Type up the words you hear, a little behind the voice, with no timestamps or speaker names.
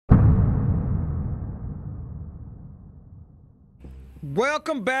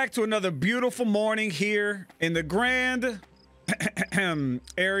Welcome back to another beautiful morning here in the grand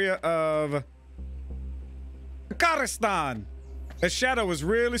area of Kazakhstan. That shadow was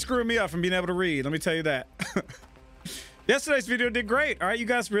really screwing me up from being able to read. Let me tell you that. Yesterday's video did great. All right, you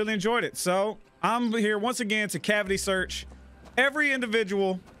guys really enjoyed it. So I'm here once again to cavity search every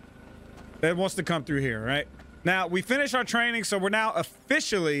individual that wants to come through here, right? Now, we finished our training, so we're now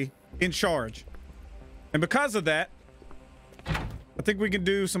officially in charge. And because of that, I think we can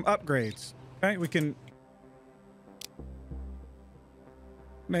do some upgrades. Okay, we can.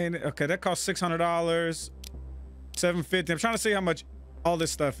 Man, okay, that costs $600, $750. I'm trying to see how much all this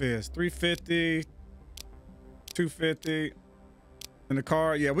stuff is. $350, $250 in the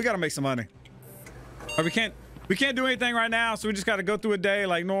car. Yeah, we got to make some money. We can't do anything right now, so we just got to go through a day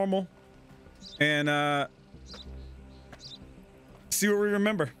like normal and see what we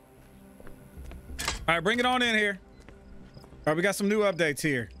remember. All right, bring it on in here. All right, we got some new updates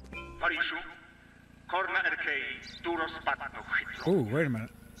here. Ooh, wait a minute.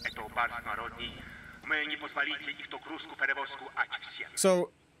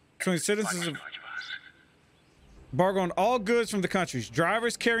 So, between citizens of embargo on all goods from the countries,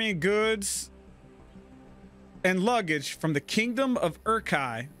 drivers carrying goods and luggage from the Kingdom of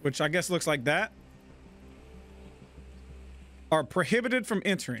Urkai, which I guess looks like that, are prohibited from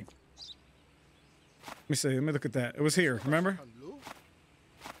entering. Let me see. Let me look at that. It was here. Remember?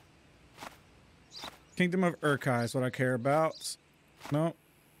 Kingdom of Urkai is what I care about. No.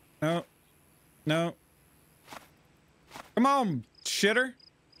 No. No. Come on, shitter.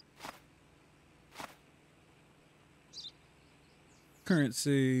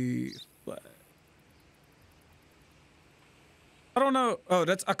 Currency. Flag. I don't know. Oh,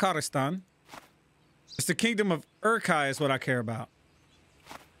 that's Kazakhstan. It's the Kingdom of Urkai is what I care about.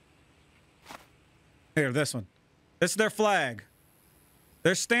 Here, this one. It's their flag.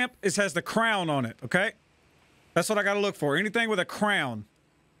 Their stamp has the crown on it, okay? That's what I gotta look for. Anything with a crown.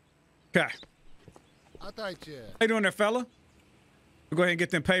 Okay. How you doing there, fella? We'll go ahead and get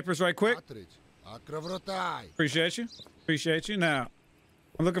them papers right quick. Appreciate you. Appreciate you. Now,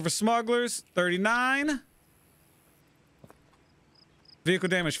 I'm looking for smugglers. 39. Vehicle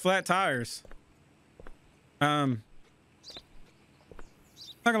damage, flat tires.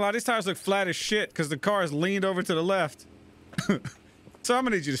 Not gonna lie, these tires look flat as shit because the car is leaned over to the left. So I'm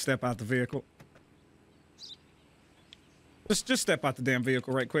gonna need you to step out the vehicle. Just step out the damn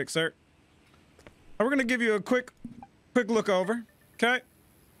vehicle right quick, sir. We're gonna give you a quick look over, okay?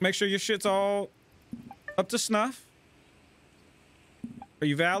 Make sure your shit's all up to snuff. Are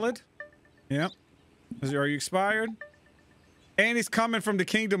you valid? Yep. Are you expired? And he's coming from the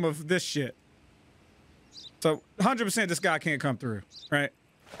kingdom of this shit. So 100% this guy can't come through, right?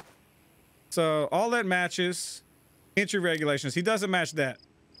 So all that matches entry regulations. He doesn't match that.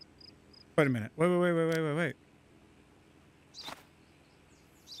 Wait a minute. Wait. Get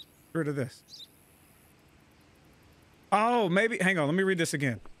rid of this. Oh, maybe. Hang on. Let me read this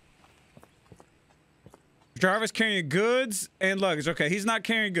again. Driver's carrying goods and luggage. Okay, he's not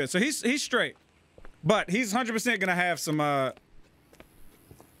carrying goods. So he's straight. But he's 100% going to have some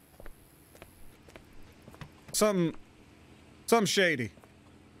something shady.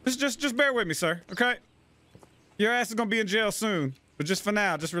 Just bear with me, sir. Okay? Your ass is gonna be in jail soon, but just for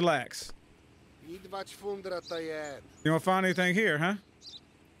now, just relax. You don't find anything here, huh?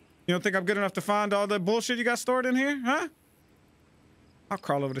 You don't think I'm good enough to find all the bullshit you got stored in here, huh? I'll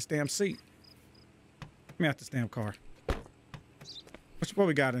crawl over this damn seat. Let me out this damn car. What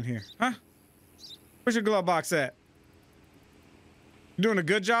we got in here, huh? Where's your glove box at? You're doing a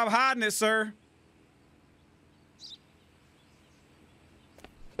good job hiding it, sir.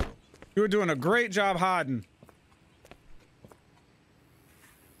 You were doing a great job hiding.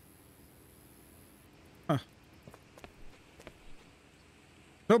 Huh.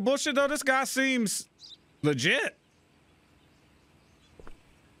 No bullshit though, this guy seems legit.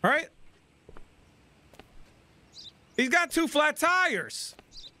 Right? He's got 2 flat tires.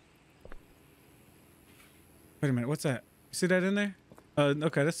 Wait a minute, what's that? You see that in there?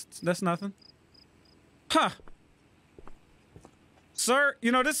 Okay, that's nothing. Huh. Sir,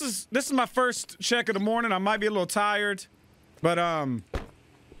 you know, this is my first check of the morning. I might be a little tired, but to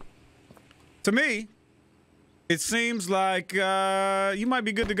me, it seems like you might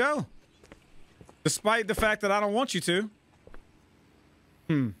be good to go. Despite the fact that I don't want you to.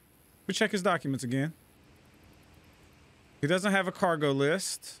 Let me check his documents again. He doesn't have a cargo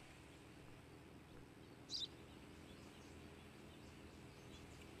list.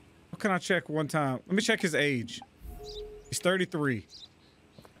 What can I check one time? Let me check his age. He's 33.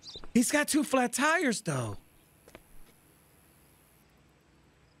 He's got 2 flat tires, though.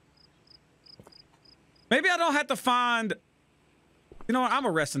 Maybe I don't have to find... You know what? I'm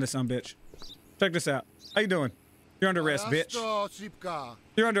arresting this bitch. Check this out. How you doing? You're under arrest, bitch.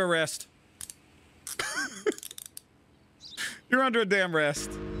 You're under arrest. You're under a damn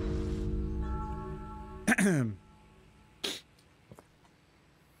arrest.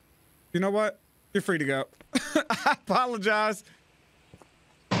 You know what? You're free to go. I apologize.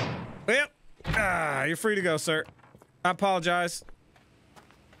 Yep. You're free to go, sir. I apologize.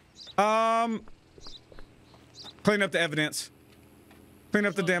 Clean up the evidence. Clean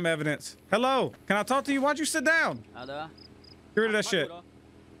up the damn evidence. Hello. Can I talk to you? Why'd you sit down? Get rid of that shit.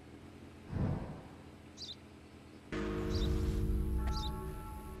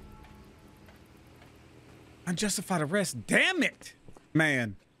 Unjustified arrest. Damn it,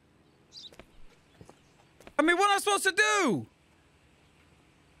 man. I mean, what am I supposed to do?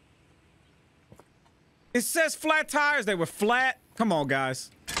 It says flat tires. They were flat. Come on,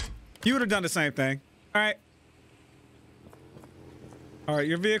 guys. You would have done the same thing. All right. All right,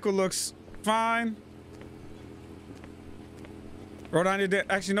 your vehicle looks fine. Roll down your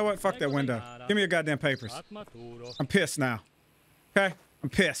actually, you know what? Fuck that window. Give me your goddamn papers. I'm pissed now. Okay? I'm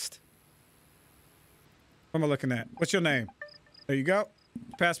pissed. What am I looking at? What's your name? There you go.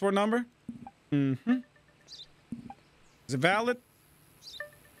 Passport number? Mm-hmm. Is it valid?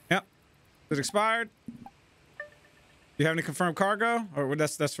 Yep. Is it expired? You have any confirmed cargo? Or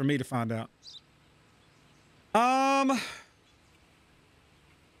that's for me to find out.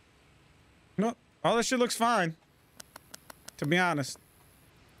 No, all this shit looks fine. To be honest.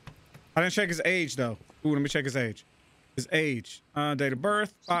 I didn't check his age though. Ooh, let me check his age. His age. Date of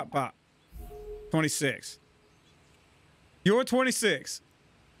birth. Bop, bop. 26. You're 26.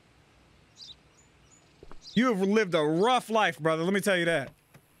 You have lived a rough life, brother. Let me tell you that.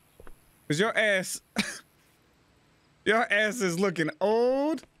 Because your ass... your ass is looking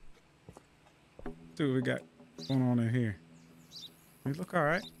old. See what we got going on in here. You look all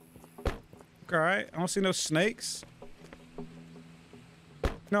right. Look all right. I don't see no snakes.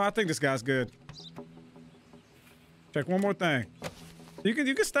 No, I think this guy's good. Check one more thing. You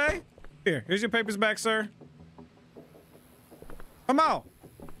can stay. Here's your papers back, sir. Come on.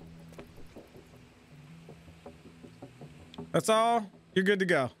 That's all. You're good to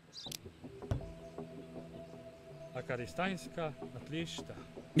go.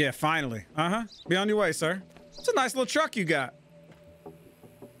 Yeah, finally. Uh-huh. Be on your way, sir. It's a nice little truck you got.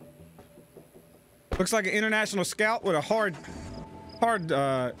 Looks like an International Scout with a hard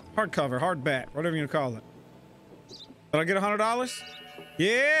cover, hard back, whatever you call it. Did I get $100?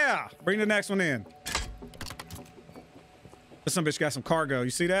 Yeah! Bring the next one in. This some bitch got some cargo.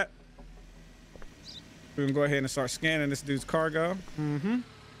 You see that? We can go ahead and start scanning this dude's cargo. Mm-hmm.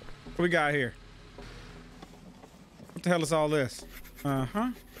 What we got here? What the hell is all this?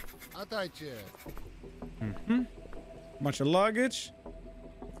 Uh-huh. Mm-hmm. Bunch of luggage.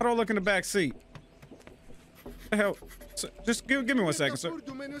 How do I look in the back seat? The hell? So, just give me 1 second, sir.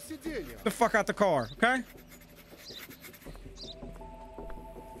 Get the fuck out the car, okay?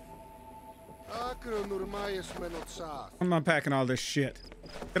 I'm unpacking all this shit.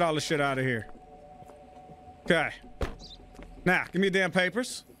 Get all this shit out of here. Okay. Now, give me your damn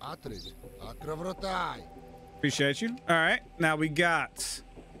papers. Appreciate you. All right. Now we got...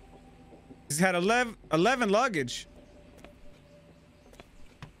 He's had 11 luggage.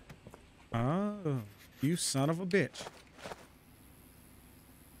 Oh, you son of a bitch.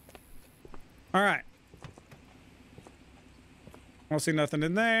 All right. I don't see nothing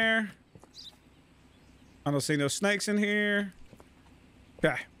in there. I don't see no snakes in here.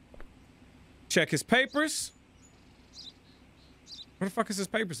 Okay. Check his papers. Where the fuck is his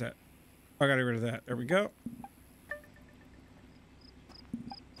papers at? Oh, I got to get rid of that. There we go.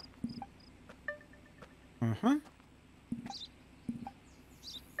 Uh-huh.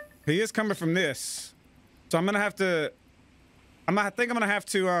 He is coming from this. So I'm going to have to... I think I'm going to have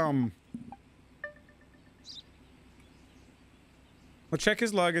to, We'll check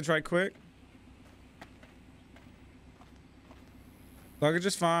his luggage right quick. Luggage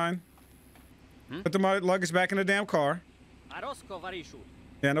is fine. Put the luggage back in the damn car.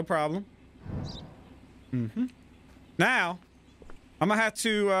 Yeah, no problem. Mm-hmm. Now, I'm gonna have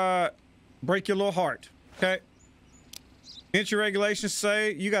to break your little heart, okay? Entry regulations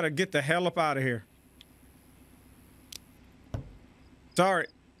say you gotta get the hell up out of here. Sorry.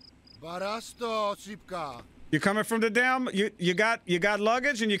 You coming from the damn? You got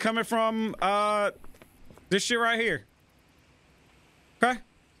luggage, and you coming from this shit right here. Okay.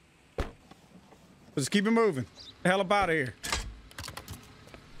 Just keep it moving. The hell up out of here.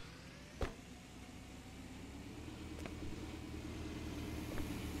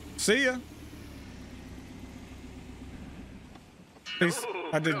 See ya.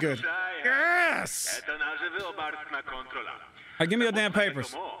 I did good. Yes! Right, give me your damn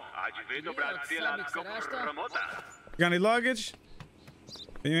papers. You got any luggage?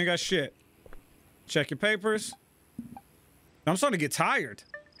 You ain't got shit. Check your papers. I'm starting to get tired.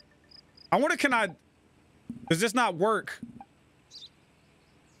 I wonder, does this not work?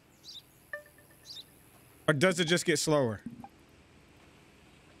 Or does it just get slower?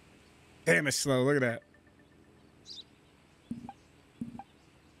 Damn, it's slow. Look at that.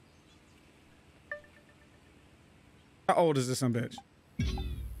 How old is this some bitch?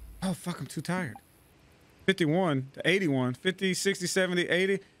 Oh, fuck, I'm too tired. 51 to 81, 50, 60, 70,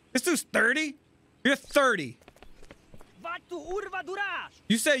 80. This dude's 30? You're 30.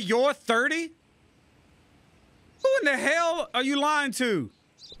 You say you're 30? Who in the hell are you lying to?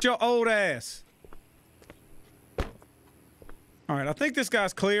 Your old ass. All right, I think this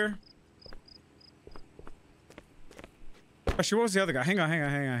guy's clear. Actually, what was the other guy? Hang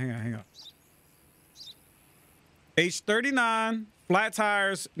on. Age 39, flat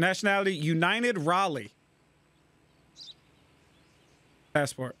tires, nationality, United Raleigh.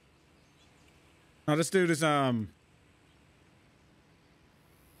 Passport. No, this dude is,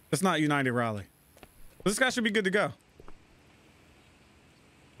 it's not United Raleigh. This guy should be good to go.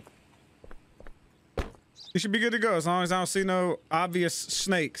 He should be good to go as long as I don't see no obvious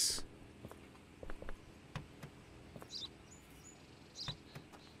snakes.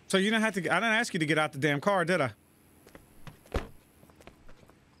 So you didn't have to, I didn't ask you to get out the damn car, did I?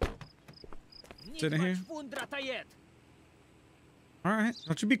 Sit in here. All right,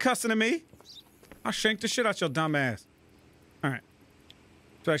 don't you be cussing at me. I'll shank the shit out your dumb ass. All right.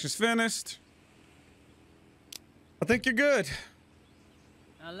 Inspection's finished. I think you're good.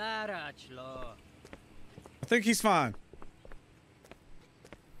 I think he's fine.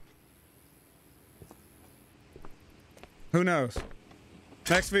 Who knows?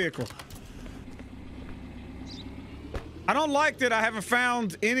 Next vehicle. I don't like that I haven't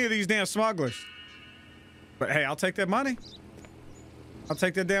found any of these damn smugglers. But hey, I'll take that money. I'll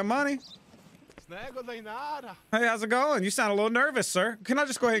take that damn money. Hey, how's it going? You sound a little nervous, sir. Can I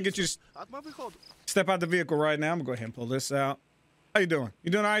just go ahead and get you to step out the vehicle right now? I'm gonna go ahead and pull this out. How you doing? You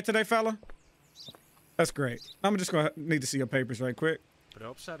doing all right today, fella? That's great. I'm just gonna need to see your papers right quick.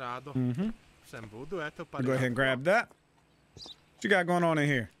 Mm-hmm. Go ahead and grab that. What you got going on in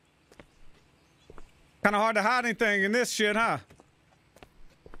here? Kind of hard to hide anything in this shit, huh?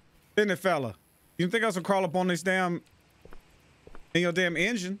 Isn't it, fella? You didn't think I was gonna crawl up on this damn... in your damn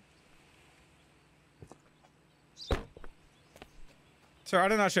engine? Sir, I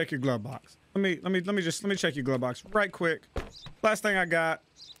did not check your glove box. Let me check your glove box right quick. Last thing I got.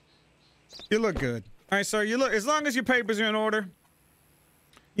 You look good. All right, sir, you look, as long as your papers are in order,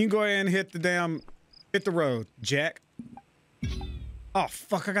 you can go ahead and hit the road, Jack. Oh,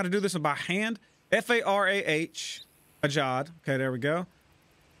 fuck, I gotta do this by hand. F-A-R-A-H, Ajad. Okay, there we go.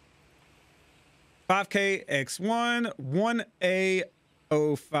 5KX1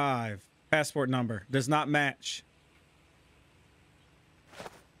 1A05. Passport number does not match.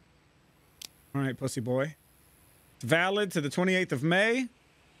 All right, pussy boy. It's valid to the 28th of May.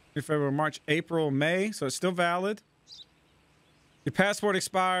 February, March, April, May. So it's still valid. Your passport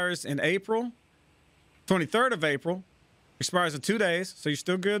expires in April. 23rd of April. Expires in 2 days. So you're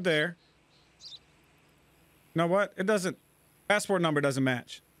still good there. You know what? It doesn't. Passport number doesn't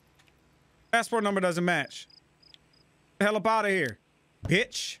match. Passport number doesn't match. Get the hell up out of here,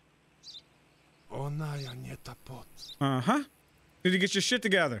 bitch. Uh-huh. Need to get your shit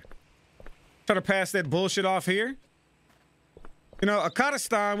together. Try to pass that bullshit off here. You know,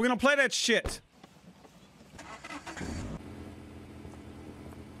 Akaristan, we don't play that shit.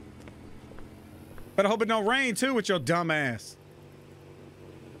 Better hope it don't rain too with your dumb ass.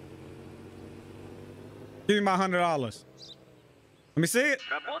 Give me my $100. Let me see it.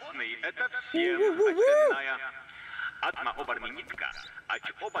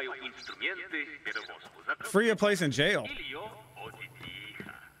 Free a place in jail.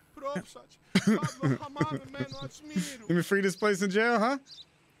 Let me free this place in jail, huh?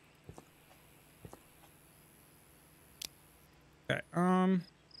 Okay, I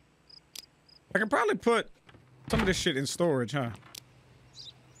can probably put some of this shit in storage, huh?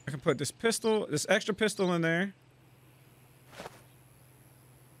 I can put this pistol, this extra pistol in there.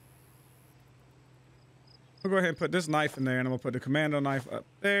 We'll go ahead and put this knife in there, and I'm gonna put the commando knife up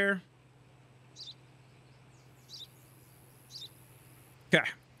there. Okay.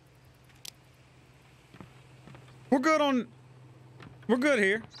 We're good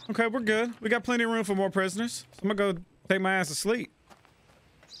here. Okay, we're good. We got plenty of room for more prisoners. So I'm gonna go take my ass to sleep.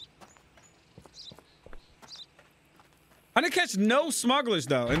 I I didn't catch no smugglers,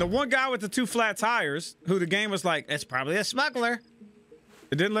 though. And the one guy with the 2 flat tires, who the game was like, it's probably a smuggler.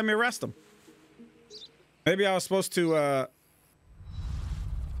 It didn't let me arrest him. Maybe I was supposed to,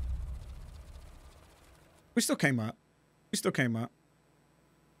 We still came up. We still came up.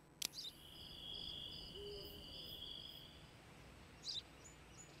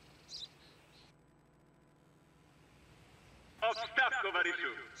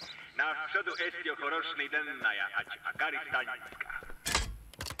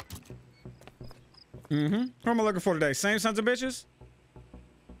 Mm-hmm. What am I looking for today? Same sons of bitches?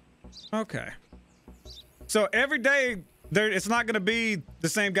 Okay. So every day, it's not going to be the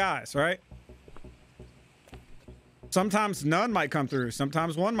same guys, right? Sometimes none might come through.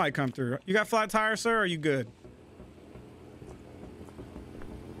 Sometimes one might come through. You got flat tires, sir? Or are you good?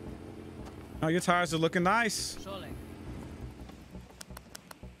 Oh, your tires are looking nice.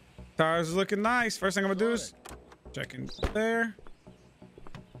 Tires are looking nice. First thing I'm gonna do is check in there.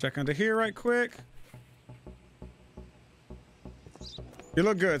 Check under here right quick. You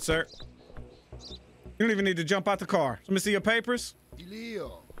look good, sir. You don't even need to jump out the car. Let me see your papers. Yeah,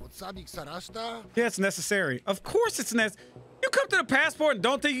 it's necessary. Of course it's necessary. You come to the passport and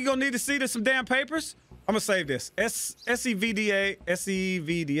don't think you're gonna need to see some damn papers? I'm gonna save this. SEVDA,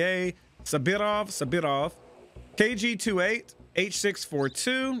 Sabirov, KG28,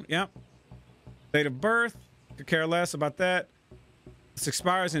 H642. Yep. Date of birth. Could care less about that. This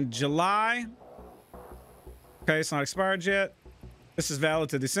expires in July. Okay, it's not expired yet. This is valid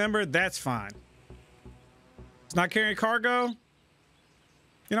to December. That's fine. It's not carrying cargo.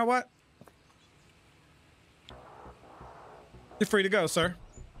 You know what? You're free to go, sir.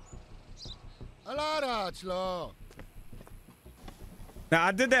 Now,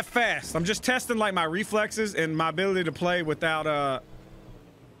 I did that fast. I'm just testing like my reflexes and my ability to play without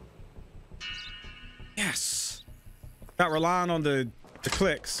yes. Not relying on the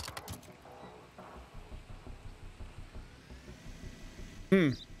clicks.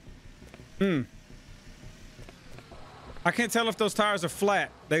 I can't tell if those tires are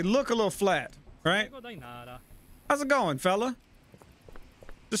flat. They look a little flat, right? How's it going, fella?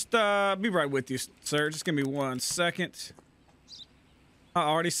 Just be right with you, sir. Just give me 1 second. I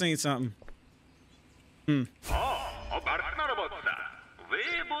already seen something.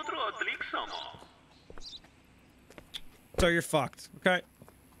 So you're fucked, okay?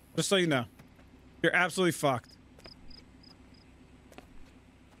 Just so you know. You're absolutely fucked.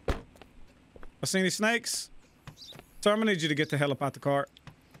 I see any snakes? So I'm gonna need you to get the hell up out the cart.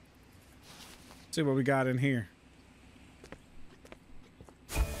 See what we got in here.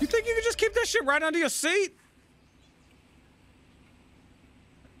 You think you can just keep that shit right under your seat?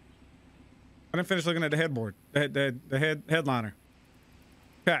 I didn't finish looking at the headboard. The headliner.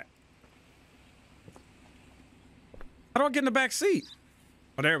 Okay. How do I get in the back seat?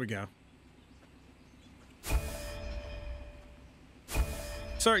 Oh, there we go.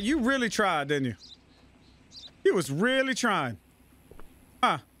 Sir, you really tried, didn't you? You was really trying.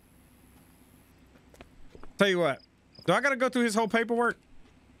 Huh. Tell you what. Do I gotta go through his whole paperwork?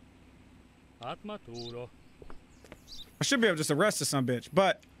 I should be able to just arrest this son bitch,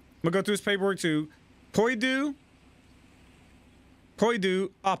 but I'm gonna go through his paperwork too. Koidu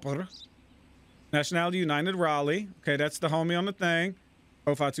Upper. Nationality United Raleigh. Okay, that's the homie on the thing.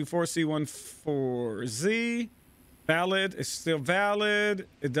 0524C14Z. Valid. It's still valid.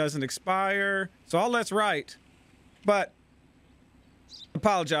 It doesn't expire. So all that's right. But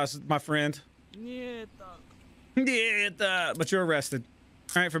apologize, my friend. But you're arrested.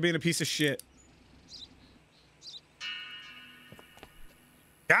 All right, for being a piece of shit.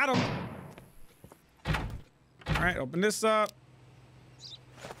 Got him. All right, open this up.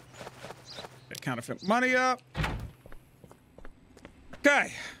 Get counterfeit money up.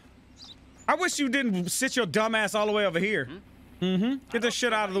 Okay. I wish you didn't sit your dumb ass all the way over here. Get this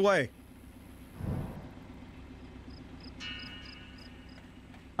shit out of the way.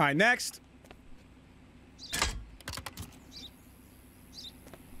 All right, next.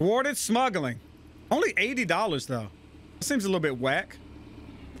 Thwarted smuggling. Only $80 though. That seems a little bit whack.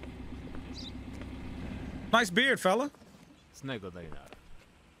 Nice beard, fella.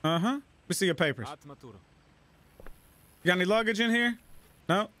 Uh-huh. Let me see your papers. You got any luggage in here?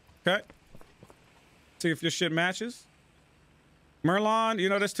 No? Okay. See if your shit matches. Merlon, you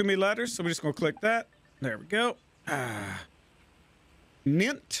know that's too many letters, so we're just gonna click that. There we go.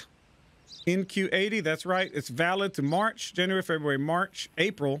 Nint. NQ80, that's right. It's valid to March, January, February, March,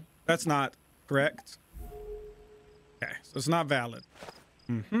 April. That's not correct. Okay, so it's not valid.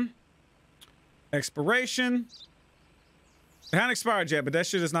 Expiration. It hasn't expired yet, but that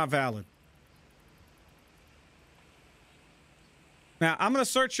shit is not valid. Now, I'm going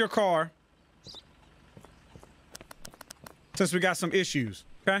to search your car since we got some issues,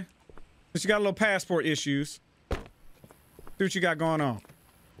 okay? Since you got a little passport issues. See what you got going on.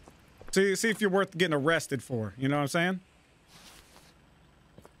 See if you're worth getting arrested for. You know what I'm saying?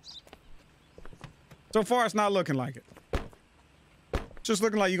 So far, it's not looking like it. It's just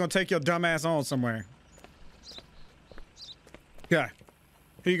looking like you're going to take your dumb ass on somewhere. Okay.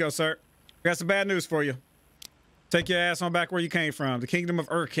 Here you go, sir. Got some bad news for you. Take your ass on back where you came from. The kingdom of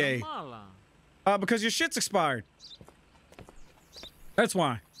Urk. Because your shit's expired. That's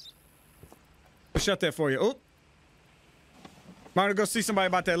why. I'll shut that for you. Oh. Might want to go see somebody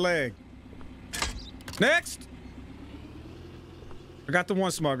about that leg. Next. I got the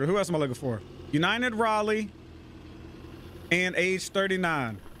one smuggler. Who else am I looking for? United Raleigh and age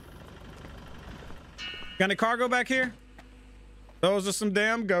 39. Got any cargo back here? Those are some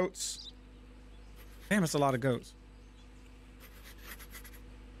damn goats. Damn, it's a lot of goats.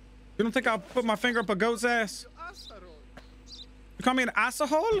 You don't think I'll put my finger up a goat's ass? You call me an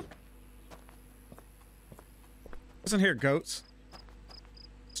asshole? Listen here, goats.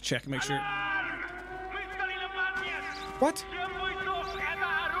 Let's check and make sure. What?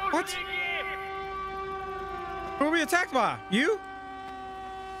 What? Who are we attacked by? You?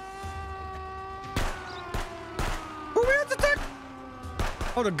 Who are we attacked?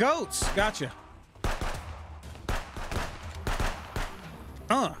 Oh, the goats. Gotcha.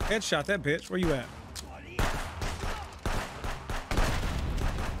 Headshot that bitch. Where you at?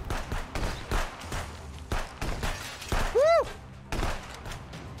 Woo!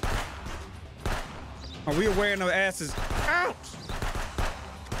 Oh, we are wearing no asses. Ouch!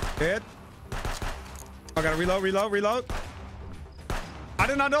 Dead. I gotta reload. I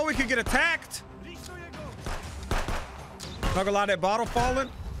did not know we could get attacked. Not gonna lie, that bottle falling.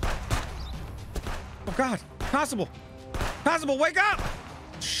 Oh God, Constable, wake up!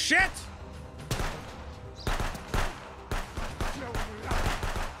 Shit!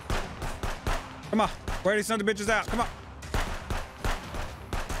 Come on, wear these sons of bitches out. Come on.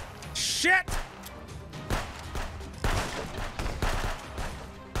 Shit!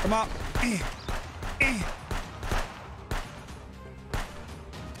 Come on.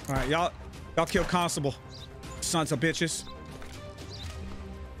 All right, y'all kill Constable, sons of bitches.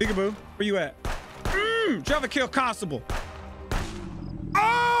 Peekaboo, where you at? Did you ever kill Constable?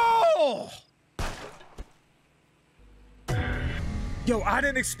 Oh! Yo, I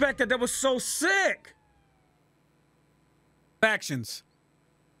didn't expect that. That was so sick. Factions.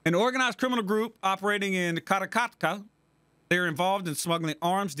 An organized criminal group operating in CaRtOoNz. They are involved in smuggling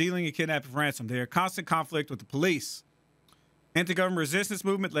arms, dealing, and kidnapping for ransom. They are in constant conflict with the police. Anti-government resistance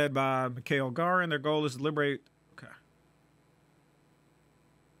movement led by McQuaid, and their goal is to liberate. Okay.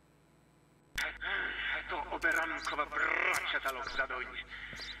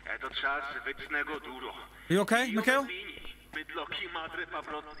 You okay, McQuaid?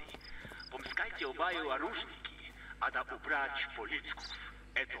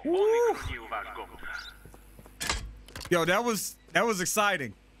 Woo! Yo, that was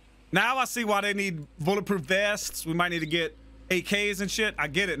exciting. Now I see why they need bulletproof vests. We might need to get AKs and shit. I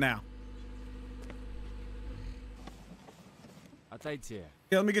get it now.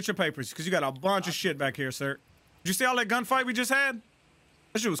 Yeah, let me get your papers, because you got a bunch of shit back here, sir. Did you see all that gunfight we just had?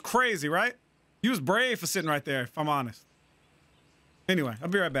 That shit was crazy, right? You was brave for sitting right there, if I'm honest. Anyway, I'll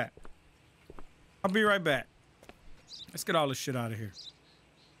be right back. Let's get all this shit out of here.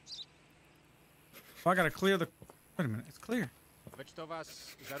 Oh, I gotta clear the... Wait a minute, it's clear.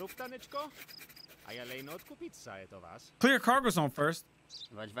 Clear cargo zone first.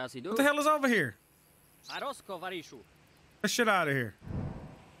 What the hell is over here? Get shit out of here.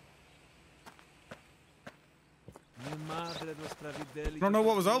 I don't know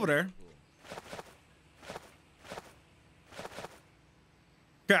what was over there.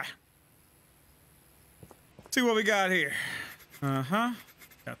 Okay. See what we got here. Got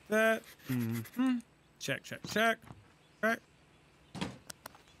that. Check. Okay.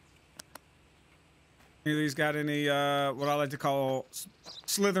 Any of these got any, what I like to call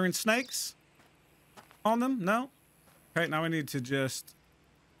slithering snakes on them? No? Okay, now we need to just...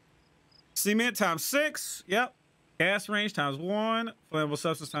 Cement times 6. Yep. Gas range times 1. Flammable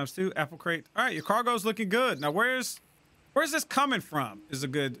substance times 2. Apple crate. All right, your cargo's looking good. Now, where's this coming from is a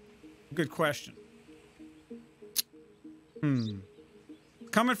good question.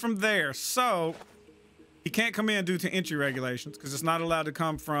 Coming from there. So, he can't come in due to entry regulations because it's not allowed to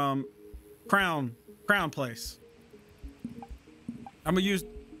come from Crown Place. I'm gonna use...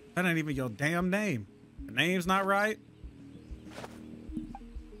 That ain't even your damn name. The name's not right.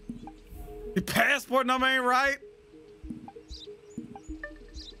 Your passport number ain't right.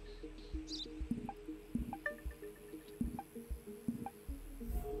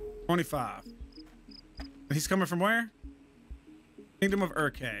 25. And he's coming from where? Kingdom of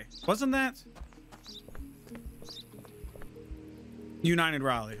Urk. Wasn't that? United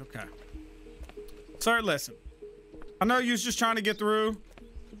Raleigh. Okay. Sir, listen. I know you was just trying to get through,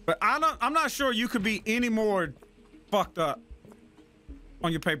 but I'm not sure you could be any more fucked up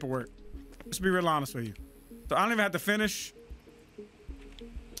on your paperwork. Let's be real honest with you. So I don't even have to finish. I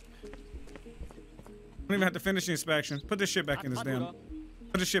don't even have to finish the inspection. Put this shit back in this damn.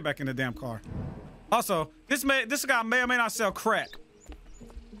 Put this shit back in the damn car. Also, this guy may or may not sell crack,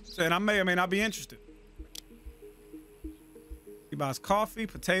 and I may or may not be interested. He buys coffee,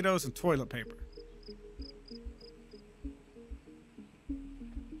 potatoes, and toilet paper.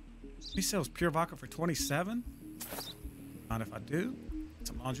 He sells pure vodka for 27. Not if I do.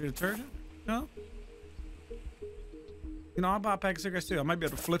 Some laundry detergent. No. You know, I'll buy a pack of cigarettes too. I might be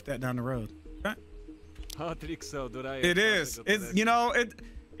able to flip that down the road. Okay. It is. It's, you know,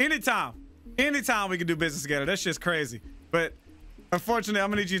 anytime we can do business together. That's just crazy. But unfortunately, I'm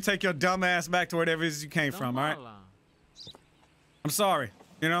gonna need you to take your dumb ass back to wherever it is you came from. All right. I'm sorry.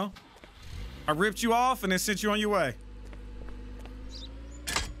 You know, I ripped you off and then sent you on your way.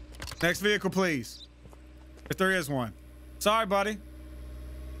 Next vehicle, please. If there is one. Sorry, buddy.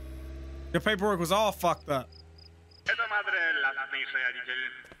 Your paperwork was all fucked up.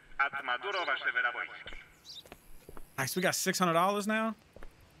 Nice, we got $600 now?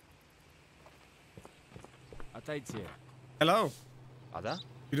 Hello?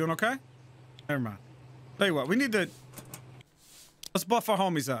 You doing okay? Never mind. Tell you what, we need to... Let's buff our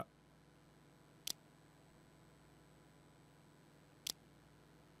homies up.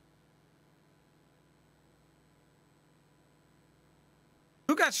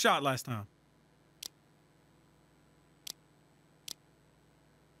 Who got shot last time?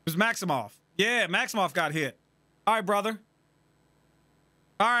 It was Maximoff. Yeah, Maximoff got hit. All right, brother.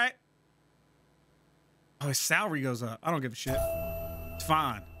 All right. Oh, his salary goes up. I don't give a shit. It's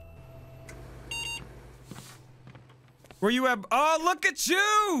fine. Where you at? Oh, look at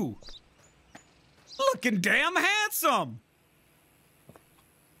you. Looking damn handsome.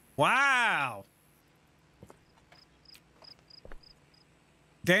 Wow.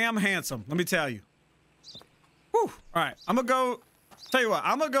 Damn handsome. Let me tell you. Whew. All right. I'm going to go. Tell you what.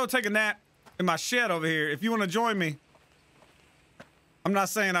 I'm going to go take a nap in my shed over here. If you want to join me, I'm not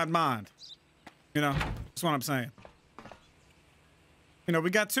saying I'd mind. You know, that's what I'm saying. You know, we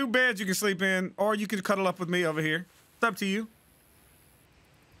got 2 beds you can sleep in, or you can cuddle up with me over here. It's up to you.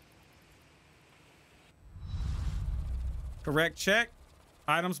 Correct check.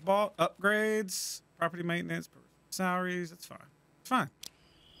 Items bought, upgrades, property maintenance, salaries. That's fine. It's fine.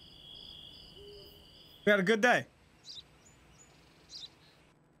 We had a good day.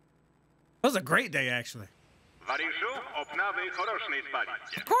 That was a great day, actually. Of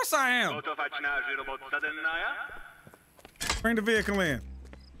course I am. Bring the vehicle in.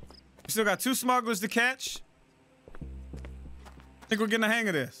 We still got 2 smugglers to catch. I think we're getting the hang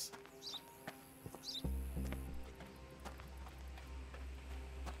of this.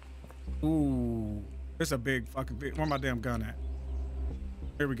 Ooh. It's a big fucking big. Where my damn gun at?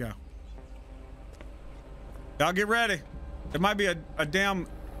 Here we go. Y'all get ready. There might be a damn...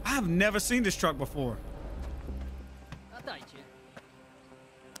 I have never seen this truck before.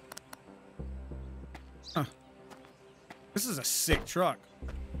 Huh. This is a sick truck.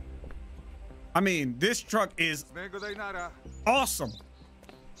 I mean, this truck is awesome.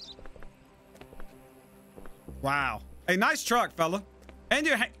 Wow. Hey, nice truck, fella. And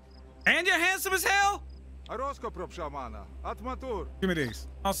you're handsome as hell. Give me these.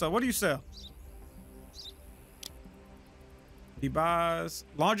 Also, what do you sell? He buys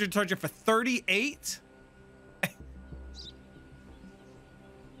laundry detergent for 38.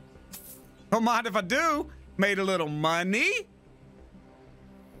 Don't mind if I do. Made a little money.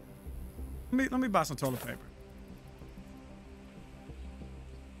 Let me buy some toilet paper.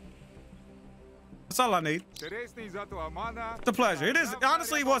 That's all I need. It's a pleasure. It is.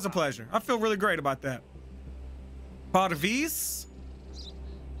 Honestly, it was a pleasure. I feel really great about that. Parvis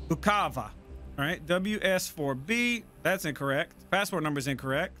Ukava. All right. WS4B. That's incorrect. Passport number is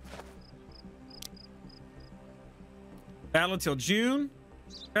incorrect. Valid until June.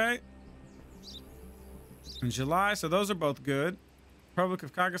 Okay. In July. So those are both good. Republic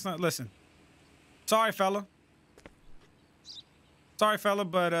of Kazakhstan. Listen. Sorry, fella. Sorry, fella,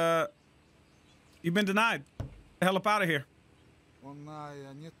 but you've been denied. Get the hell up out of here.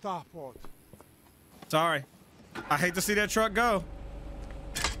 Sorry. I hate to see that truck go.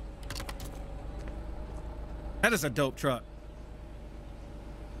 That is a dope truck.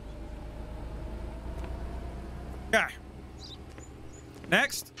 Okay.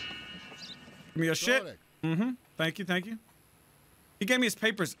 Next. Give me your shit. Mm-hmm. Thank you, thank you. He gave me his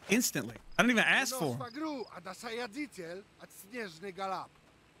papers instantly. I didn't even ask for them.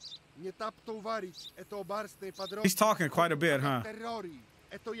 He's talking quite a bit, huh?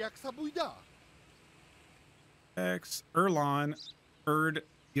 X Erlon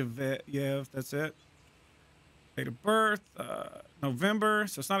Erdyev, that's it. Date of birth, November,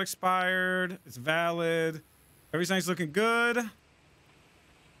 so it's not expired. It's valid. Everything's looking good.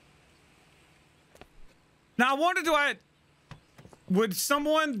 Now I wonder, would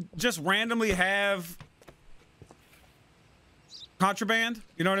someone just randomly have contraband?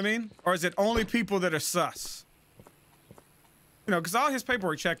 You know what I mean? Or is it only people that are sus? You know, because all his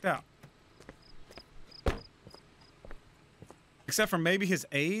paperwork checked out. Except for maybe his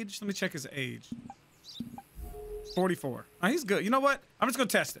age. Let me check his age. 44. Oh, he's good. You know what? I'm just going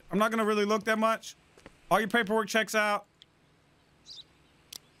to test it. I'm not going to really look that much. All your paperwork checks out.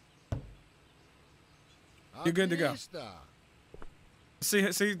 You're good to go. See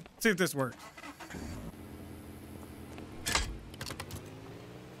if this works.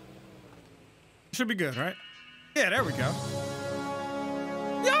 Should be good, right? Yeah, there we go.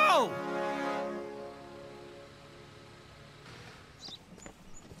 Yo!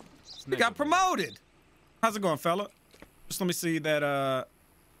 We got promoted. How's it going, fella? Just let me see that,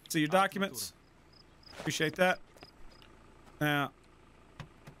 see your documents. Appreciate that. Now,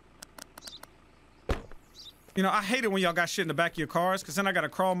 you know, I hate it when y'all got shit in the back of your cars, because then I got to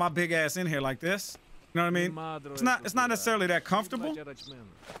crawl my big ass in here like this. You know what I mean? It's not necessarily that comfortable.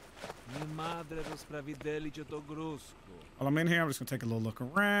 While I'm in here, I'm just going to take a little look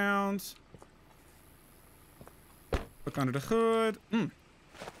around. Look under the hood.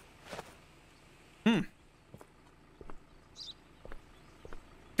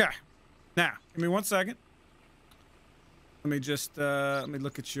 Okay. Now, give me 1 second. Let me just, let me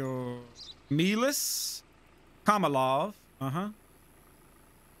look at your Milas Kamalov.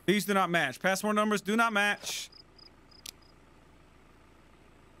 These do not match. Passport numbers do not match.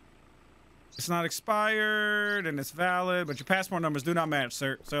 It's not expired and it's valid, but your passport numbers do not match,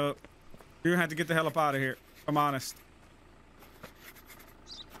 sir. So you're gonna have to get the hell up out of here. I'm honest.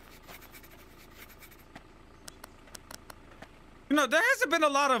 You know, there hasn't been a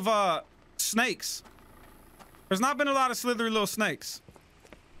lot of snakes. There's not been a lot of slithery little snakes.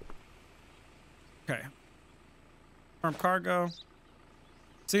 Okay. Firm cargo.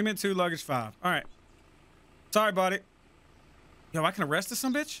 Cement 2, luggage 5. All right. Sorry, buddy. Yo, I can arrest this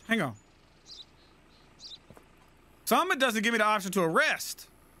some bitch? Hang on. Some it doesn't give me the option to arrest.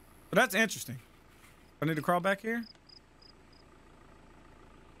 But that's interesting. I need to crawl back here.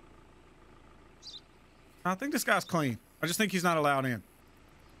 I think this guy's clean. I just think he's not allowed in.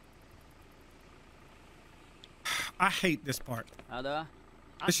 I hate this part.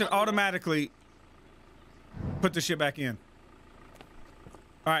 It should automatically put the shit back in.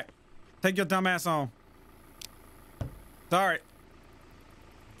 All right. Take your dumb ass on. Sorry.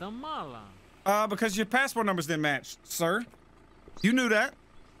 Because your passport numbers didn't match, sir. You knew that.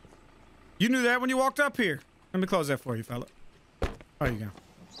 You knew that when you walked up here. Let me close that for you, fella. There you go.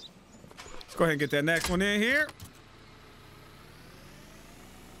 Let's go ahead and get that next one in here.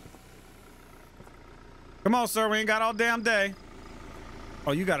 Come on, sir. We ain't got all damn day.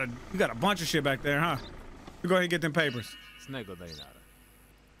 Oh, you got a bunch of shit back there, huh? You go ahead and get them papers.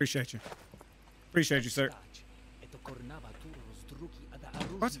 Appreciate you. Appreciate you, sir.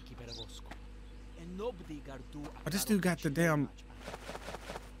 What? Oh, this dude got the damn...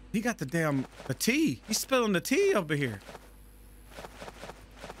 He got the tea. He's spilling the tea over here.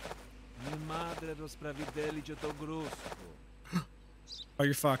 Oh,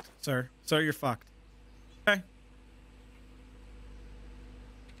 you're fucked, sir. Sir, you're fucked. Okay.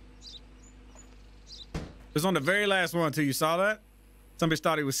 It was on the very last one, too. You saw that? Somebody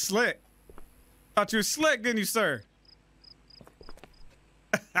thought he was slick. Thought you was slick, didn't you, sir?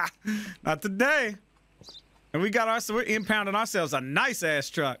 Not today. And we're impounding ourselves a nice ass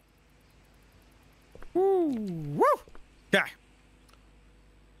truck. Woo, woo. Okay.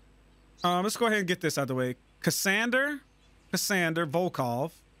 Let's go ahead and get this out of the way. Cassander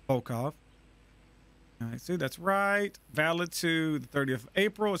Volkov. All right, see, that's right. Valid to the 30th of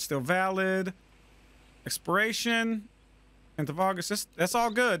April. It's still valid. Expiration 10th of August. That's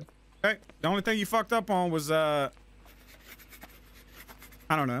all good. Okay. The only thing you fucked up on was I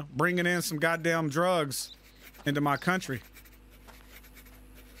don't know, bringing in some goddamn drugs into my country.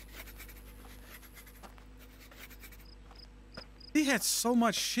 He had so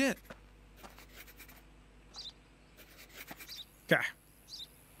much shit. Okay.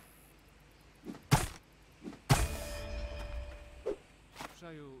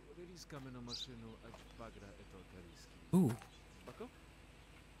 Ooh.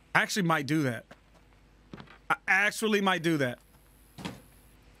 I actually might do that. I actually might do that.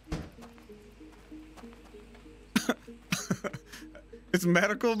 It's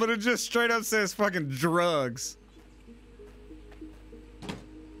medical, but it just straight up says fucking drugs.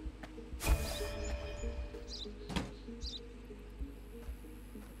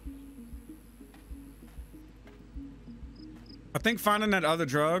 I think finding that other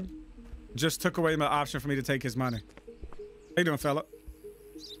drug just took away my option for me to take his money. How you doing, fella?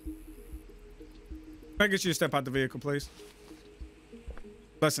 Can I get you to step out the vehicle, please?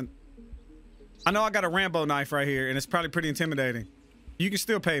 Listen, I know I got a Rambo knife right here, and it's probably pretty intimidating. You can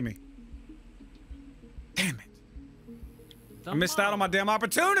still pay me. Damn it. I missed out on my damn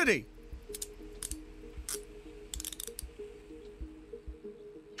opportunity.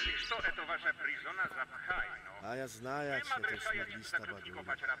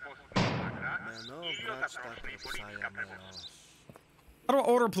 How do I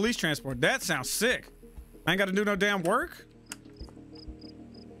order police transport? That sounds sick. I ain't got to do no damn work.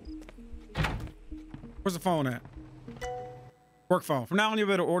 Where's the phone at? Work phone. From now on, you'll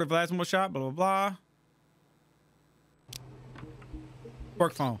be able to order plasma shot, blah, blah, blah.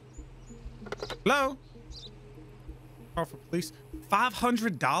 Work phone. Hello? Call for police.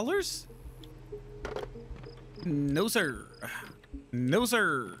 $500? No, sir. No,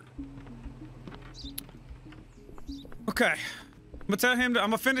 sir. Okay. I'm gonna tell him I'm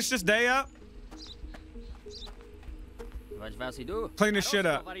gonna finish this day up. Clean this shit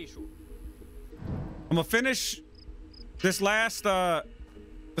up. I'm gonna finish this last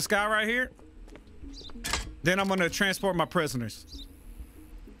this guy right here. Then I'm gonna transport my prisoners.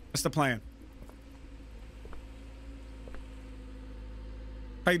 That's the plan.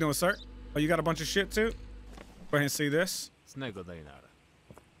 How you doing, sir? Oh, you got a bunch of shit too? Go ahead and see this.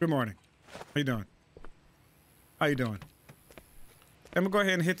 Good morning. How you doing? How you doing? I'm gonna go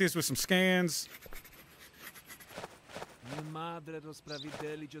ahead and hit this with some scans.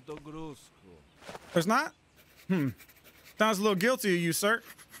 There's not? Sounds a little guilty of you, sir.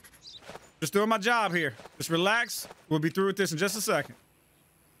 Just doing my job here. Just relax. We'll be through with this in just a second.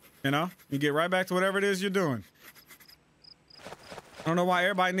 You know? You get right back to whatever it is you're doing. I don't know why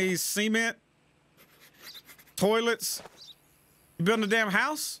everybody needs cement, toilets. You building a damn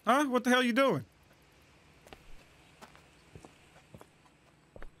house? Huh? What the hell you doing?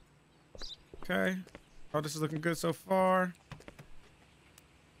 Okay. Oh, this is looking good so far.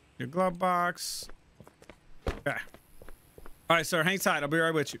 Your glove box. Okay. All right, sir. Hang tight. I'll be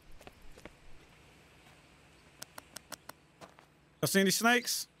right with you. Y'all see any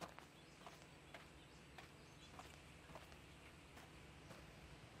snakes?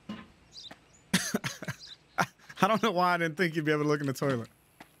 I don't know why I didn't think you'd be able to look in the toilet.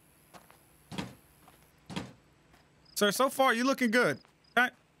 Sir, so far, you looking good. Okay.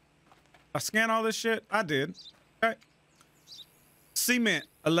 I scanned all this shit. I did. Okay. Cement,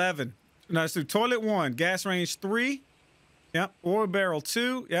 11. Now, let's do toilet 1. Gas range 3. Yep. Oil barrel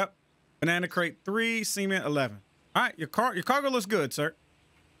 2. Yep. Banana crate 3. Cement 11. All right. Your cargo looks good, sir.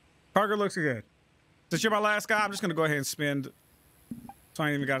 Cargo looks good. Since you're my last guy, I'm just going to go ahead and spend. So I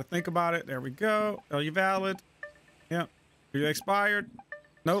ain't even got to think about it. There we go. Are you valid? Yep. Are you expired?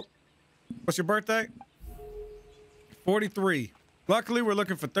 Nope. What's your birthday? 43. Luckily, we're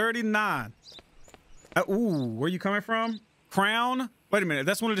looking for 39. Ooh, where you coming from? Crown? Wait a minute.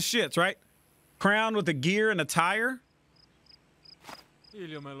 That's one of the shits, right? Crown with a gear and a tire? I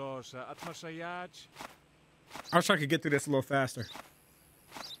wish I could get through this a little faster.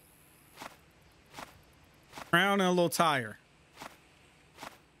 Crown and a little tire.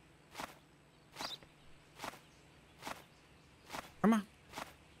 Come on.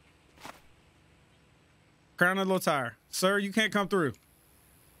 Crown and a little tire. Sir, you can't come through.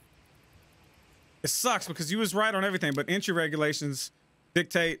 It sucks because you was right on everything, but entry regulations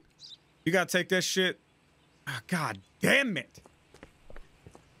dictate you gotta take that shit. Oh, God damn it.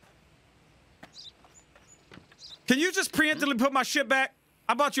 Can you just preemptively put my shit back?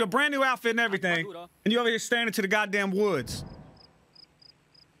 I bought you a brand new outfit and everything, and you over here standing to the goddamn woods.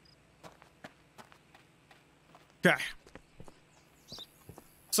 Okay.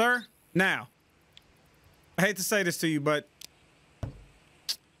 Sir, now, I hate to say this to you, but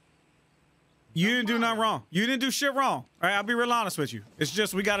you didn't do nothing wrong. You didn't do shit wrong. All right, I'll be real honest with you. It's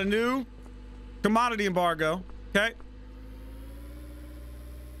just we got a new commodity embargo, okay?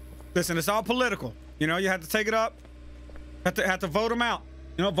 Listen, it's all political. You know, you have to take it up. Have to vote them out.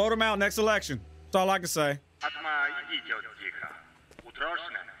 You know, vote them out next election. That's all I can say.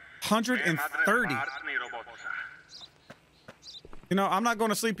 130. You know, I'm not going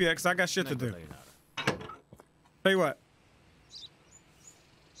to sleep yet because I got shit to do. Tell you what.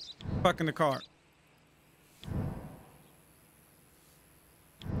 Fuck in the car.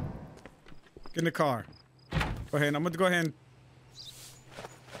 Get in the car. Go ahead. I'm going to go ahead and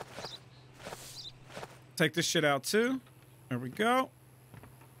take this shit out too. There we go.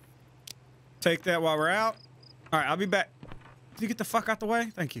 Take that while we're out. All right, I'll be back. Can you get the fuck out the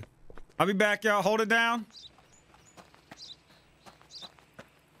way? Thank you. I'll be back, y'all. Hold it down.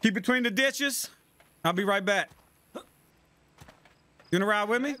 Keep between the ditches. I'll be right back. You gonna ride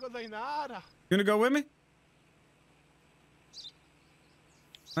with me? You gonna go with me?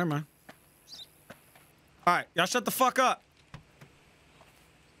 Never mind. All right, y'all shut the fuck up.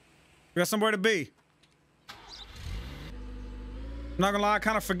 We got somewhere to be. I'm not gonna lie, I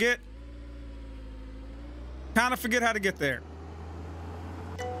kind of forget how to get there.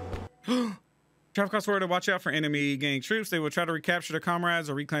 Traffic cops were to watch out for enemy gang troops. They will try to recapture their comrades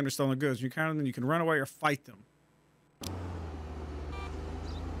or reclaim their stolen goods. You counter them, you can run away or fight them.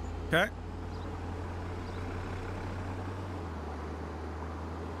 Okay.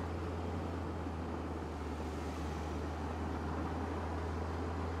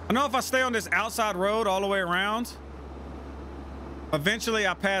 I know if I stay on this outside road all the way around, eventually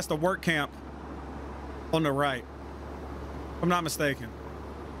I pass the work camp on the right. If I'm not mistaken.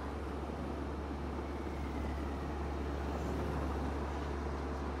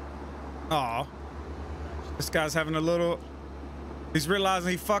 Aw. This guy's having a little... He's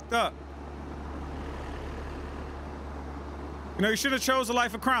realizing he fucked up. You know, you should have chose a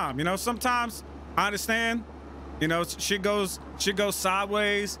life of crime. You know, sometimes I understand, you know, shit goes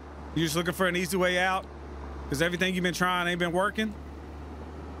sideways. You're just looking for an easy way out because everything you've been trying ain't been working.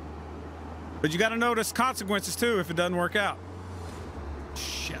 But you got to know there's consequences too if it doesn't work out.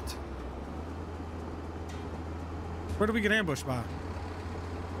 Shit. Where do we get ambushed by?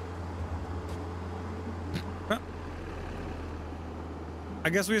 Huh. I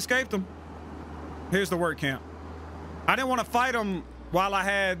guess we escaped them. Here's the work camp. I didn't want to fight them while I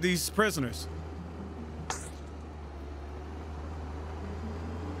had these prisoners.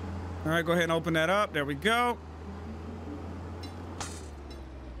 All right, go ahead and open that up. There we go.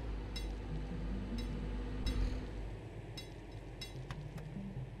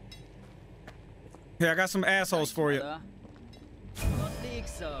 Yeah, I got some assholes for you. There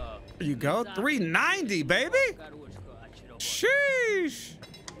you go. 390, baby. Sheesh.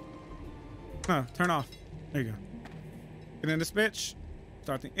 Huh, turn off. There you go. Get in this bitch.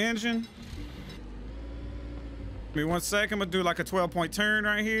 Start the engine. Give me 1 second. I'm gonna do like a 12-point turn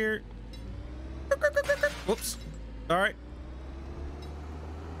right here. Whoops. All right.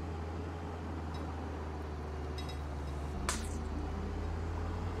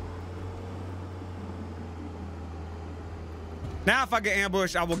 Now, if I get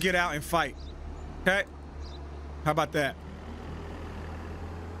ambushed, I will get out and fight. Okay? How about that?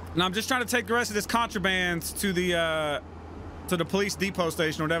 Now, I'm just trying to take the rest of this contraband to the police depot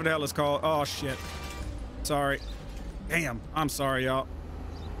station, or whatever the hell it's called. Oh, shit. Sorry. Damn. I'm sorry, y'all.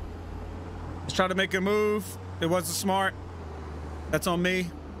 Just try to make a move. It wasn't smart. That's on me.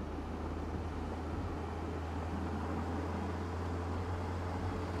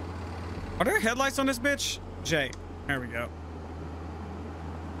 Are there headlights on this bitch? Jay. There we go.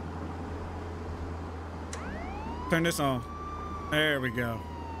 Turn this on. There we go.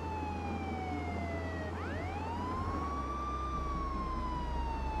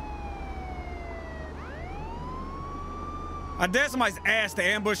 I dare somebody's ass to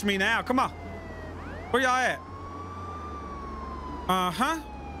ambush me now. Come on. Where y'all at? Uh-huh.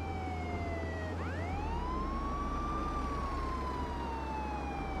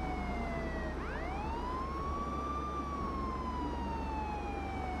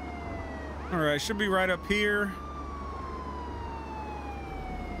 All right, should be right up here.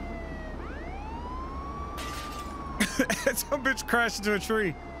 Some bitch crashed into a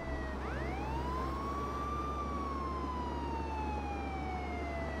tree.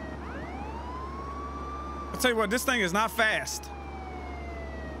 I'll tell you what, this thing is not fast.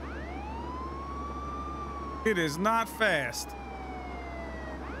 It is not fast.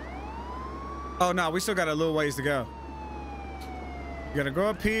 Oh no, we still got a little ways to go. You gotta go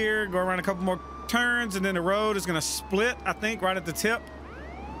up here, go around a couple more turns, and then the road is gonna split, I think, right at the tip.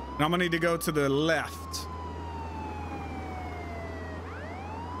 And I'm gonna need to go to the left.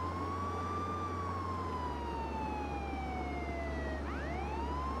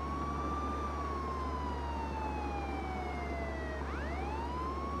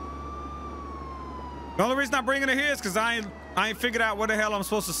 The only reason I'm bringing it here is because I ain't figured out where the hell I'm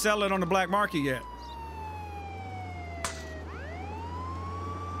supposed to sell it on the black market yet.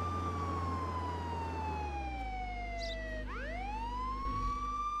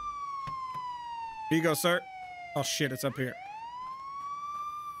 Here you go, sir. Oh shit, it's up here.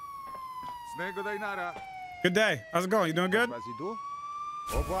 Good day. How's it going? You doing good?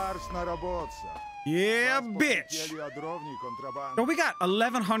 Yeah, bitch. So we got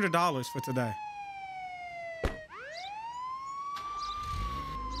 $1,100 for today.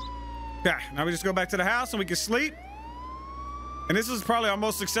 Okay, now we just go back to the house and we can sleep. And this is probably our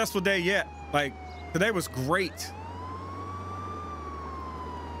most successful day yet. Like, today was great.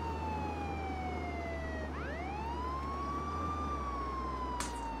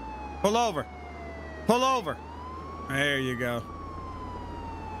 Pull over. Pull over. There you go.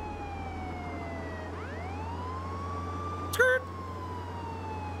 Skirt.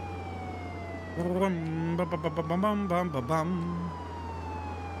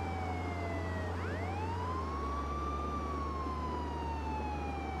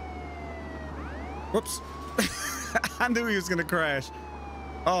 Whoops. I knew he was gonna crash.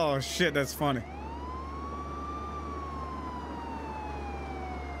 Oh shit, that's funny.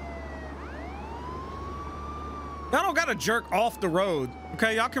 Y'all don't gotta jerk off the road,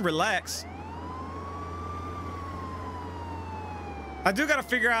 okay? Y'all can relax. I do gotta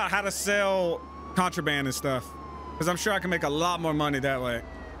figure out how to sell contraband and stuff, because I'm sure I can make a lot more money that way.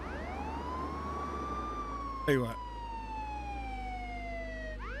 Tell you what.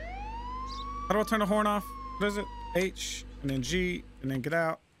 How do I turn the horn off? What is it? H, and then G, and then get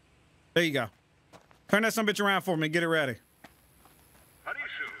out. There you go. Turn that sumbitch around for me. Get it ready.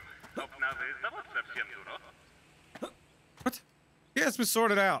 What? Yeah, it's been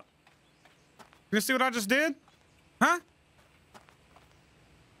sorted out. You see what I just did? Huh?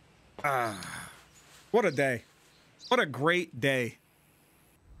 What a day. What a great day.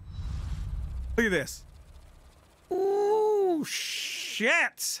 Look at this. Ooh,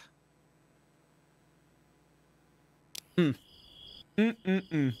 shit. What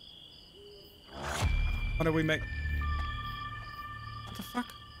do we make? What the fuck?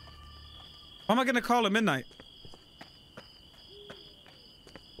 Why am I gonna call at midnight?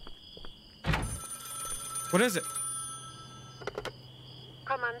 What is it?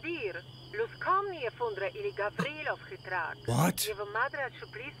 Commandir, luskomnie fundre ili Gavrilov chytrak. What? Jego madra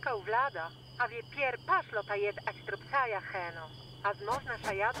szupliska uwlada, a wie pier paszlo tajet astrupsaja heno. A zmożna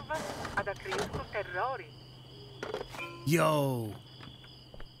szajadować, a da kryjówku terrori. Yo.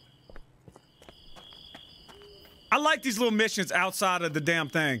 I like these little missions outside of the damn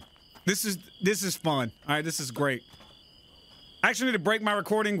thing. This is fun. All right, this is great. I actually need to break my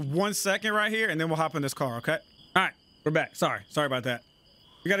recording 1 second right here, and then we'll hop in this car, okay? All right, we're back. Sorry about that.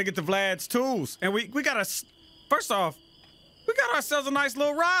 We got to get to Vlad's tools, and we got to, first off, we got ourselves a nice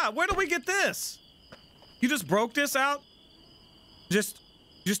little ride. Where did we get this? You just broke this out? Just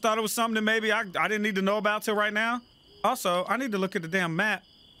thought it was something that maybe I didn't need to know about till right now? Also, I need to look at the damn map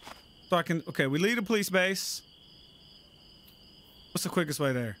so I can, okay, we leave the police base. What's the quickest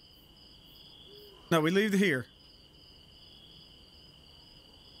way there? No, we leave here.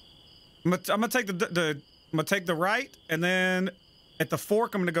 I'm gonna take I'm gonna take the right, and then at the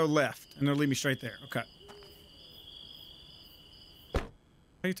fork I'm gonna go left, and it'll lead me straight there. Okay. How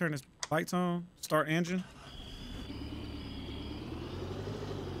do you turn this lights on? Start engine.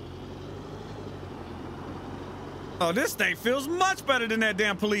 Oh, this thing feels much better than that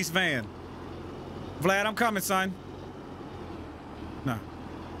damn police van. Vlad, I'm coming, son. No.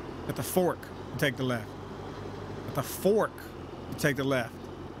 At the fork, you take the left. At the fork, you take the left.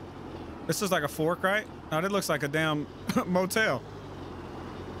 This is like a fork, right? No, that looks like a damn motel.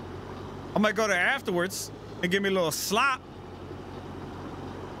 I might go there afterwards and give me a little slop.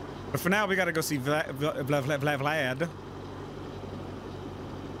 But for now, we gotta go see Vlad.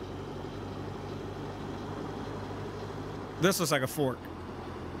 This looks like a fork.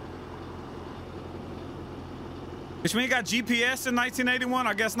 Which mean you got GPS in 1981?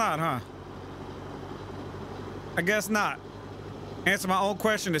 I guess not, huh? I guess not. Answer my own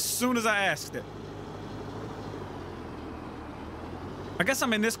question as soon as I asked it. I guess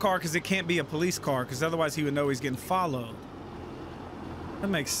I'm in this car because it can't be a police car, because otherwise he would know he's getting followed. That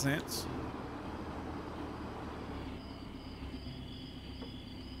makes sense.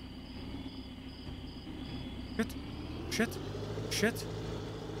 Shit.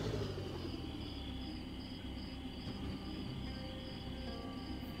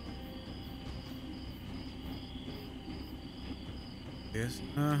 Yes.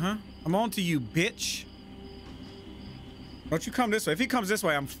 Uh-huh. I'm on to you, bitch. Don't you come this way. If he comes this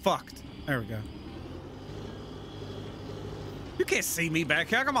way, I'm fucked. There we go. You can't see me back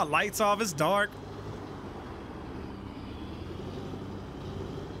here. I got my lights off. It's dark.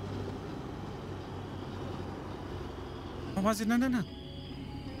 Oh, was it? No.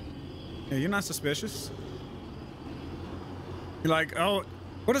 Yeah, you're not suspicious. You're like, oh,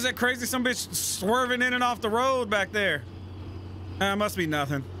 what is that crazy some bitch swerving in and off the road back there? Must be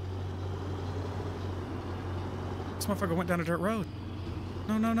nothing. This motherfucker went down a dirt road.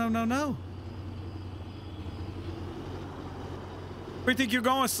 No, no, no, no, no. Where do you think you're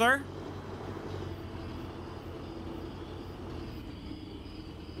going, sir?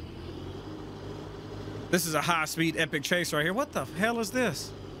 This is a high-speed epic chase right here. What the hell is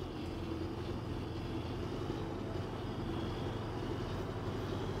this?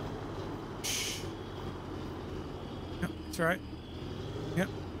 Shh. Yep, that's right. Yep.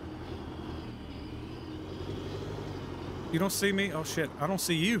 You don't see me? Oh, shit. I don't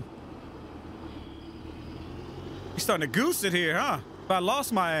see you. You're starting to goose it here, huh? If I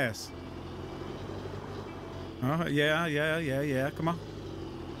lost my ass. Oh, yeah. Come on.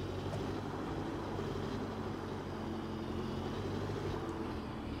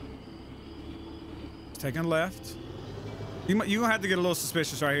 Taking left. You gonna have to get a little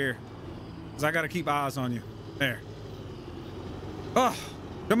suspicious right here, because I gotta keep eyes on you. There. Oh,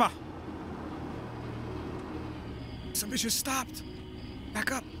 come on. Somebody just stopped.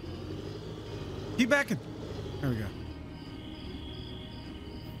 Back up. Keep backing. There we go.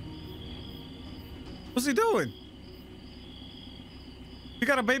 What's he doing? You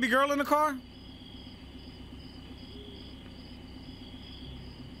got a baby girl in the car?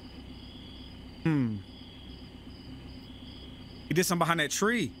 He did something behind that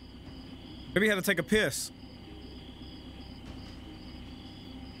tree. Maybe he had to take a piss.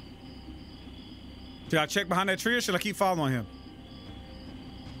 Should I check behind that tree or should I keep following him?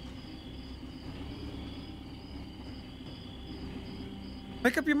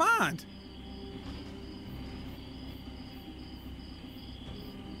 Make up your mind.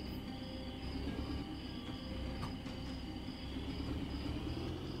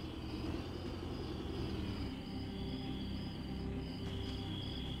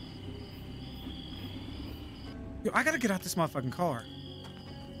 Yo, I gotta get out this motherfucking car.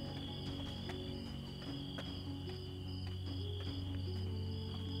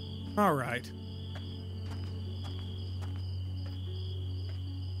 All right.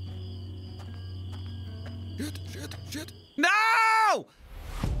 Shit. No!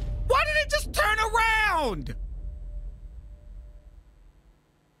 Why did it just turn around?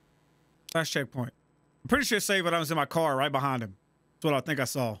 Last checkpoint. I'm pretty sure it saved when I was in my car right behind him. That's what I think I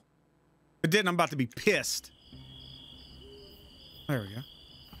saw. If it didn't, I'm about to be pissed. There we go.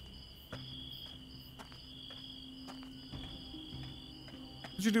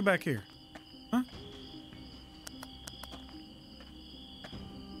 What'd you do back here? Huh?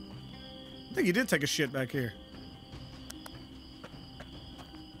 I think you did take a shit back here.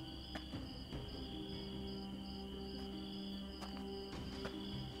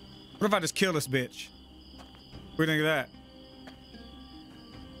 What if I just kill this bitch? What do you think of that?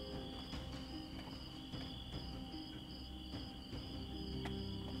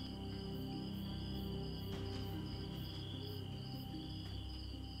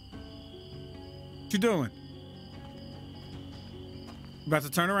 What you doing? About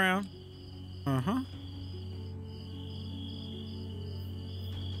to turn around. Uh-huh.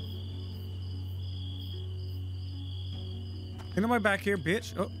 Ain't nobody back here,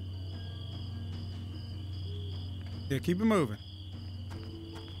 bitch. Oh. Yeah, keep it moving.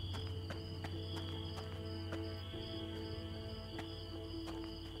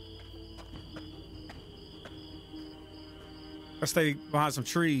 I stay behind some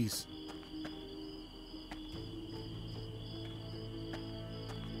trees.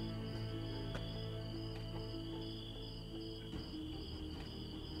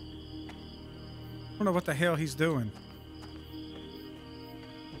 I don't know what the hell he's doing.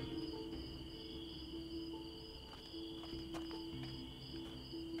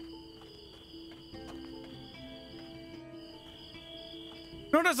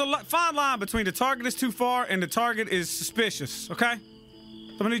 You know, there's a fine line between the target is too far and the target is suspicious, okay?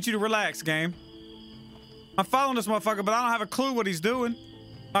 So I'm gonna need you to relax, game. I'm following this motherfucker, but I don't have a clue what he's doing.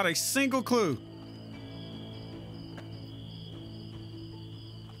 Not a single clue.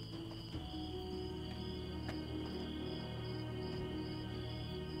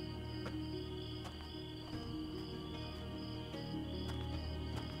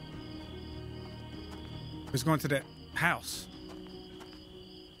 He's going to that house.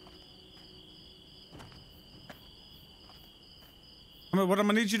 I mean, what I'm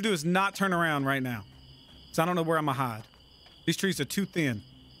gonna need you to do is not turn around right now. Because I don't know where I'm gonna hide. These trees are too thin.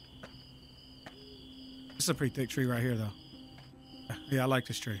 This is a pretty thick tree right here, though. Yeah, I like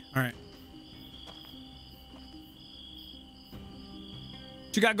this tree. All right.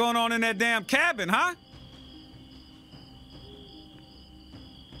 What you got going on in that damn cabin, huh?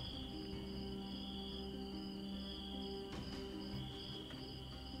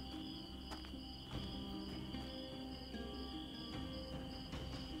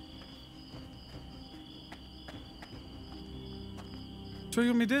 What do you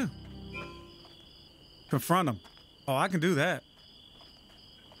want me to do? Confront him. Oh, I can do that.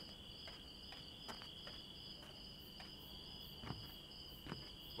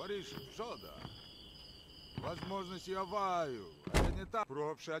 Борис, что да? Возможности аваю. Это не так.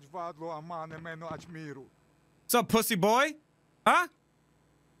 Пропшать вадлу, амане мену ачмиру. What's up, pussy boy? Huh?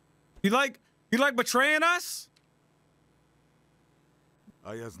 You like betraying us?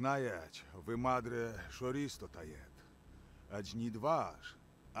 А я знаешь, вы мадре шористо тает. Ач не дваш,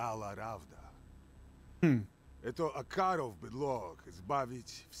 ала равда. Это акаров бедлог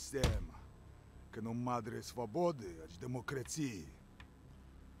избавить всем. Кано мадре свободы, ач демократии.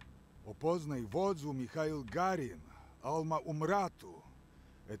 Опознай водзу Михаил Гарин, Алма Умрату.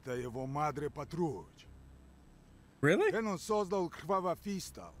 Это его мадре патруч. Really? Он создал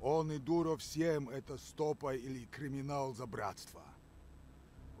кровавофиста. Он и дуро всем это стопа или криминал за братство.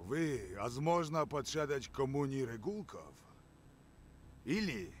 Вы, возможно, подшедать коммуни регулков?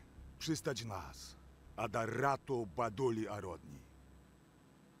 Или шистач нас, а дарату бадули ородни?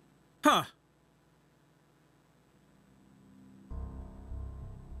 Huh.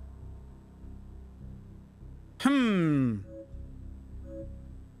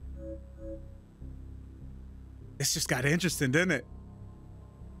 This just got interesting, didn't it?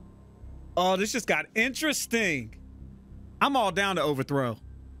 Oh, this just got interesting. I'm all down to overthrow.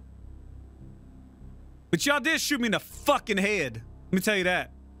 But y'all did shoot me in the fucking head. Let me tell you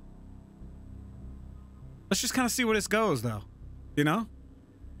that. Let's just kind of see where this goes, though. You know?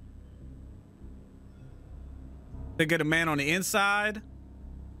 They get a man on the inside.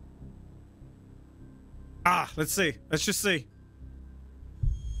 Ah, let's see. Let's just see.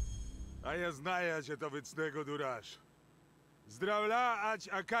 А я знаю, что вы с него дураш. Здравля, ач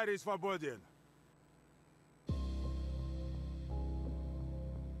Акари свободен.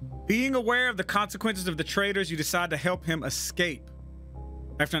 Being aware of the consequences of the traitors, you decide to help him escape.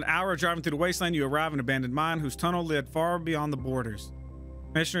 After an hour of driving through the wasteland, you arrive in an abandoned mine whose tunnel led far beyond the borders.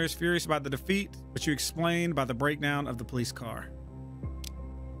 Commissioner is furious about the defeat, but you explain by the breakdown of the police car.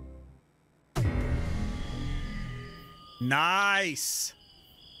 Nice.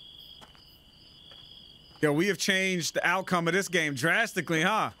 Yo, we have changed the outcome of this game drastically,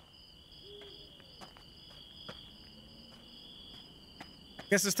 huh?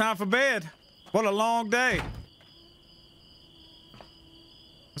 Guess it's time for bed. What a long day.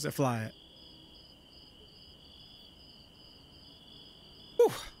 Where's that fly at?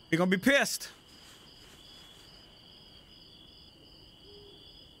 Whew, you're gonna be pissed.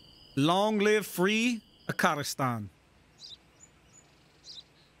 Long live free Kazakhstan.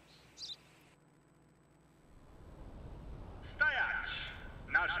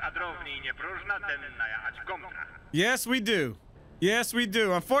 Yes, we do. Yes, we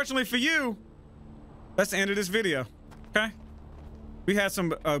do. Unfortunately for you, that's the end of this video. Okay? We had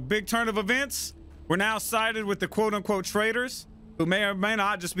some big turn of events. We're now sided with the quote-unquote traitors who may or may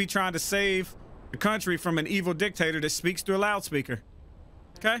not just be trying to save the country from an evil dictator that speaks through a loudspeaker.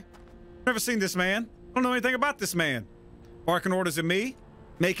 Okay? Never seen this man. Don't know anything about this man. Barking orders at me,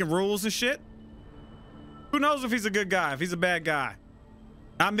 making rules and shit. Who knows if he's a good guy, if he's a bad guy?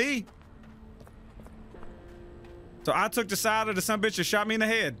 Not me. So I took the side of the sumbitch that shot me in the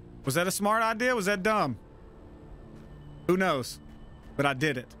head. Was that a smart idea? Was that dumb? Who knows? But I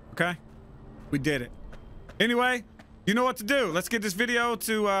did it, okay? We did it. Anyway, you know what to do. Let's get this video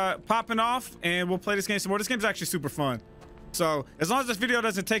to popping off and we'll play this game some more. This game's actually super fun. So as long as this video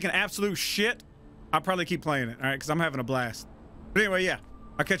doesn't take an absolute shit, I'll probably keep playing it, all right? Because I'm having a blast. But anyway, yeah.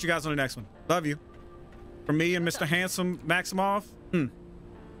 I'll catch you guys on the next one. Love you. From me and Mr. Handsome Maximov. You're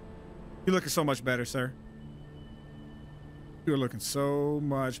looking so much better, sir. You're looking so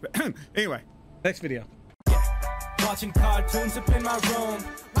much better. Anyway, next video. Watching cartoons up in my room.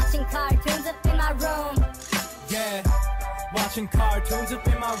 Watching cartoons up in my room. Yeah. Watching cartoons up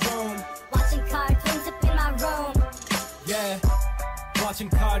in my room. Watching cartoons up in my room. Yeah. Watching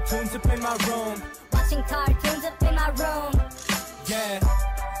cartoons up in my room. Watching cartoons up in my room. Yeah.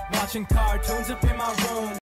 Watching cartoons up in my room.